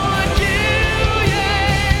want you,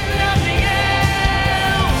 yeah. Nothing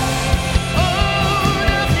else. Oh,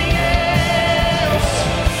 nothing else.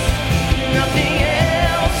 Nothing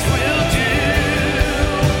else will do.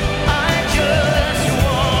 I just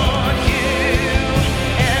want you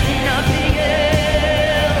and nothing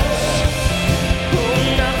else. Oh,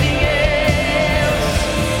 nothing else.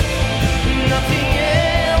 Nothing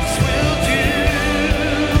else will do.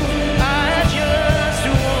 I just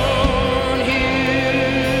want you.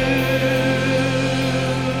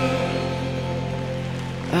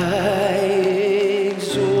 I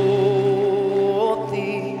exalt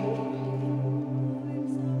thee.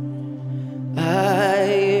 I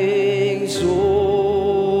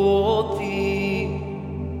exalt thee.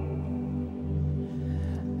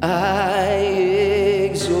 I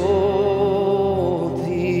exalt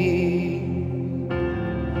thee.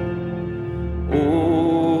 Oh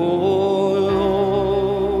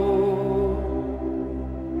Lord,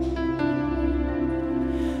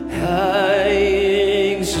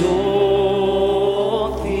 I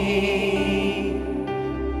exalt thee.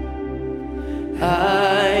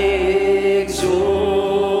 I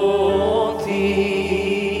exalt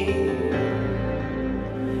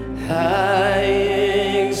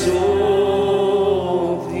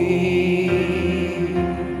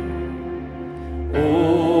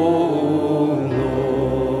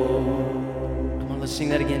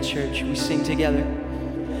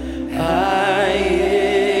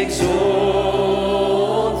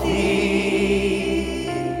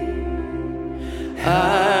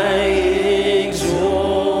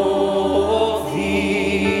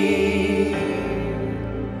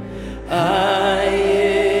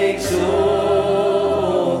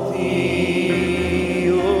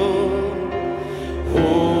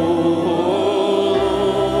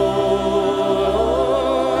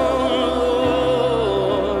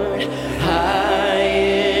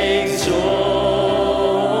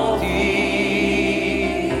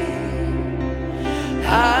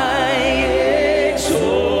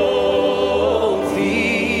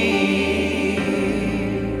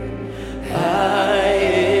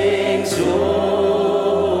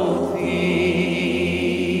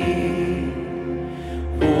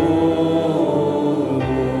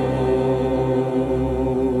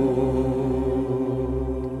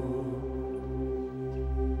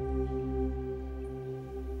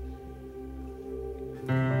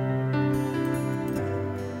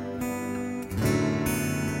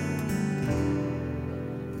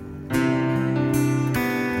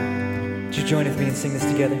join with me and sing this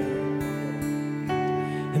together?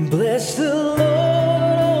 And bless the Lord,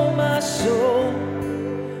 oh my soul,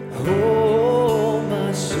 oh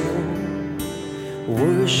my soul.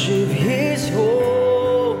 Worship His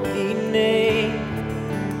holy name.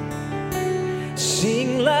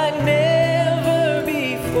 Sing like never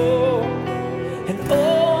before. And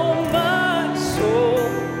oh my soul,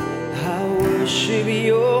 I worship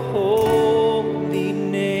Your holy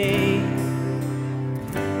name.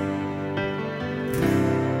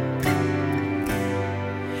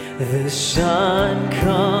 The sun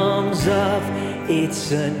comes up,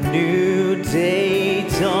 it's a new day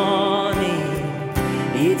dawning.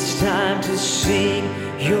 It's time to sing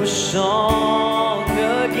Your song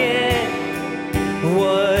again.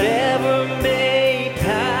 Whatever may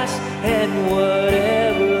pass and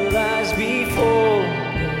whatever lies before,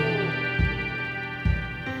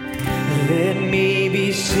 let me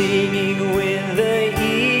be singing when the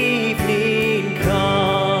evening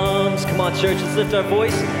comes. Come on, church, let's lift our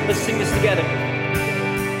voice. Let's sing this together.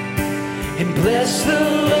 And bless the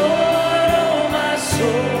Lord, oh my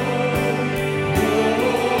soul,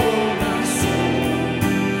 oh my soul.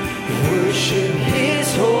 Worship His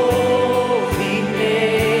holy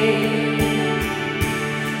name.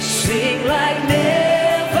 Sing like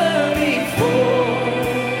never before.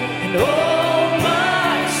 And oh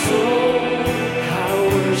my soul, I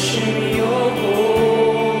worship Your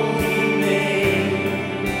holy name.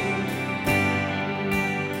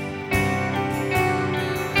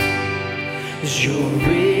 You're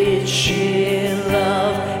rich in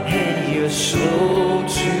love and You're slow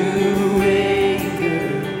to anger.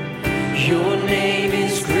 Your name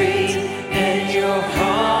is great and Your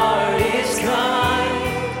heart is kind.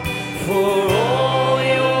 For all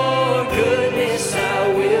Your goodness I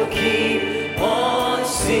will keep on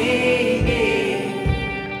singing.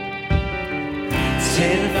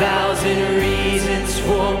 10,000 reasons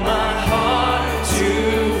for my heart to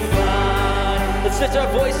find. Let's lift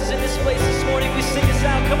our voices in this place this morning. We sing this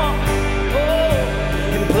out. Come on. Oh,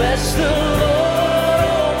 and bless the Lord,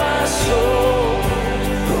 oh my soul.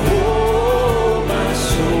 Oh, my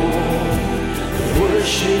soul.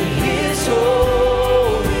 Worship His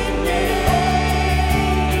holy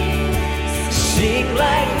name. Sing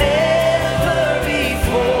like never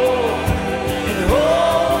before. And oh,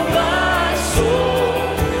 my soul,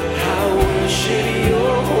 I worship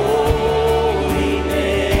Your holy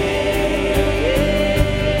name.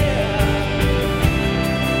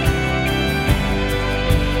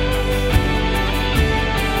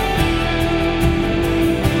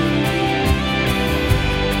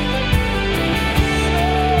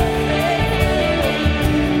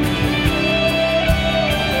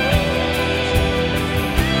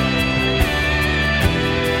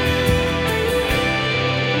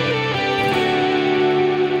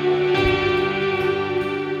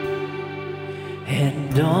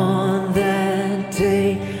 And on that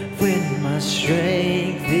day when my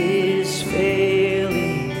strength is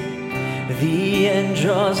failing, the end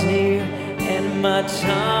draws near and my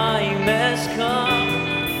time has come.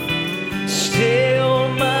 Still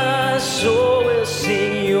my soul will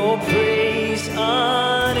sing Your praise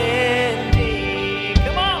unending.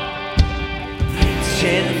 Come on!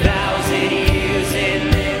 10,000 years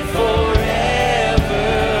and then forevermore.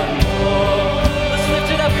 Let's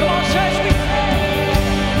lift it up. Come on, church. We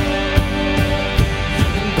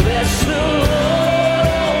bless the Lord,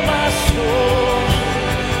 oh my soul,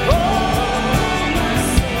 oh my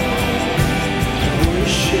soul.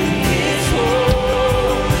 Worship His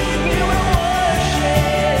holy. We will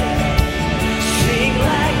worship. Sing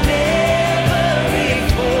like never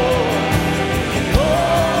before. And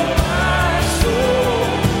oh my soul,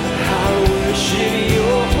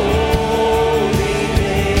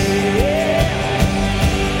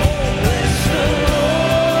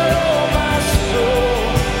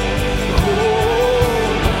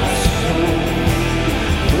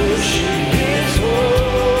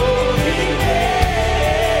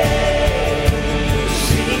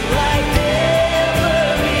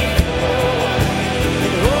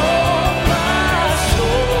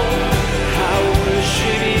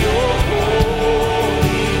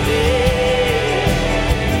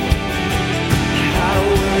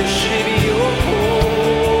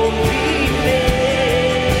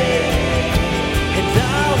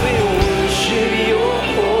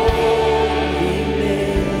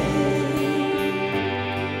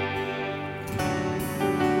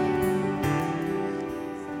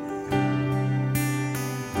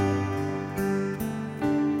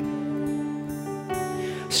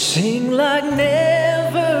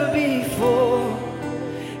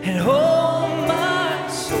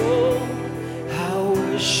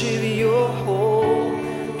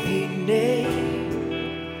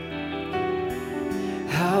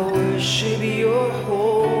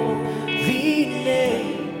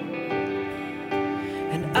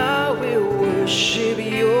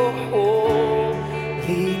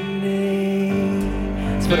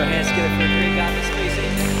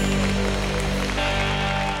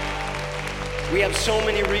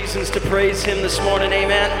 reasons to praise him this morning?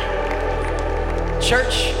 Amen.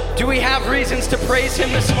 Church, do we have reasons to praise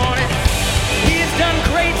him this morning? He has done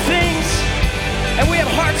great things, and we have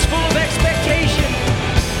hearts full of expectation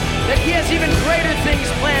that he has even greater things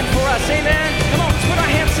planned for us. Amen. Come on, let's put our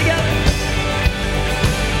hands together.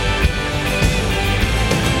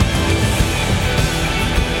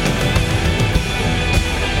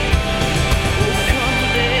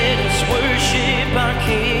 Worship our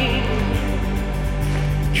King.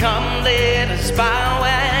 Come, let us bow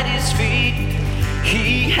at his feet.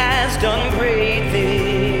 He has done great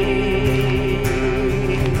things.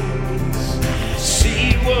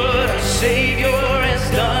 See what our Savior has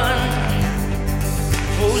done.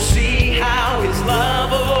 Oh, see how his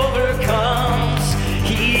love overcomes.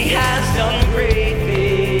 He has done great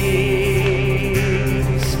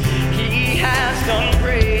things. He has done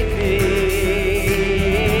great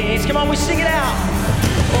things. Come on, we sing it out.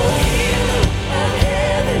 Oh, you of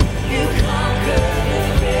heaven, you conquer the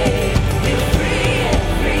grave. You free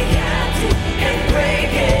every captive and break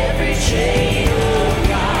every chain. Oh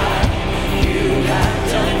God, you have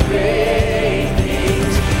done great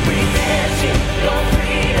things. Redemption, your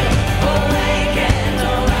freedom, awake and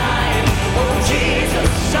alive. Oh Jesus,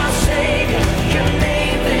 our Savior, your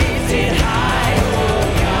name lifted high. Oh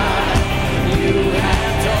God, you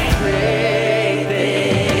have done great things.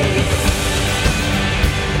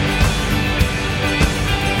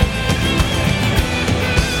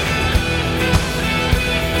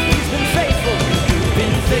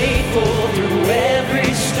 Faithful through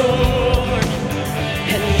every storm,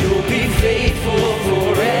 and you'll be faithful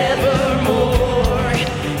forevermore.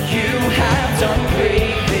 You have done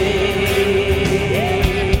great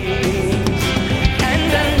things,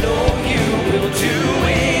 and I know you will do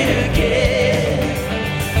it again.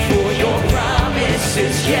 For your promise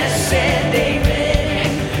is yes and amen.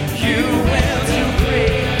 You will do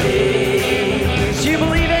great things. You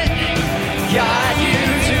believe it? God, you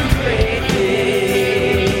do great things.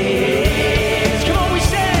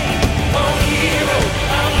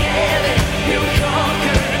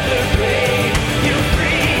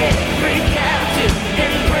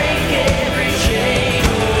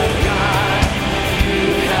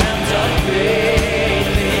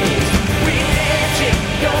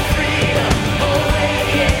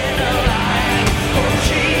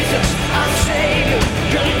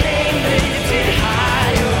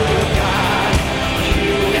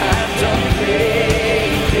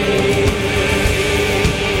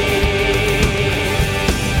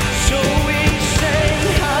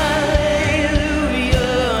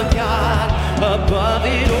 Above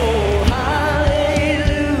it all, hallelujah,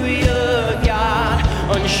 God,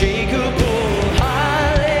 unshakable,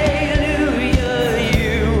 hallelujah,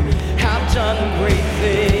 you have done great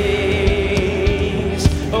things.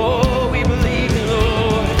 Oh, we believe in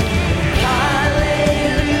Lord,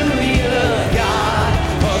 hallelujah, God,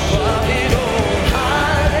 above it all,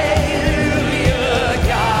 hallelujah,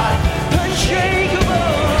 God,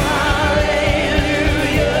 unshakable,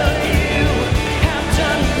 hallelujah, you have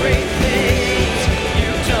done great things.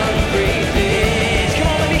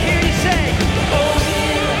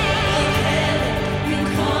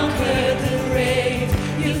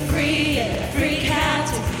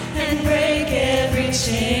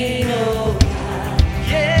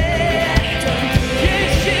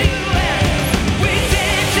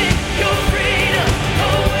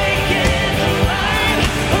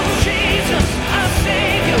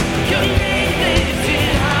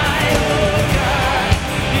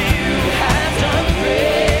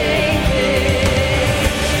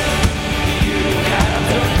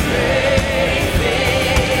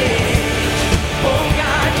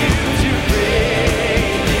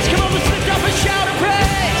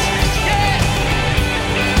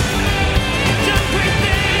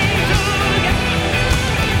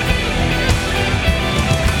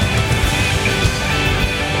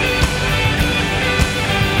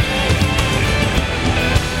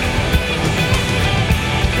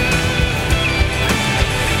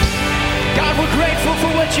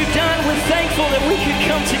 You've done. We're thankful that we could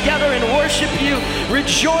come together and worship you,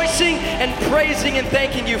 rejoicing and praising and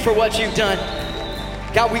thanking you for what you've done.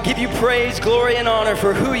 God, we give you praise, glory, and honor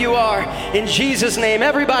for who you are. In Jesus' name,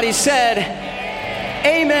 everybody said,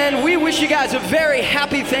 amen. We wish you guys a very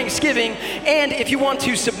happy Thanksgiving. And if you want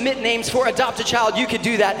to submit names for Adopt a Child, you could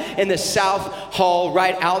do that in the South Hall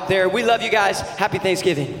right out there. We love you guys. Happy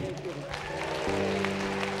Thanksgiving.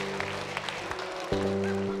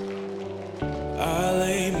 I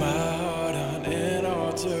lay my heart on an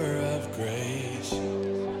altar of grace.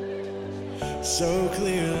 So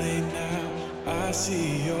clearly now I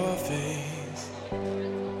see your face.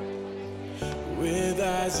 With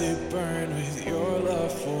eyes it burn with your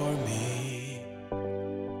love for me.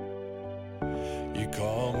 You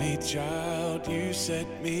call me child, you set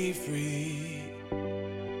me free.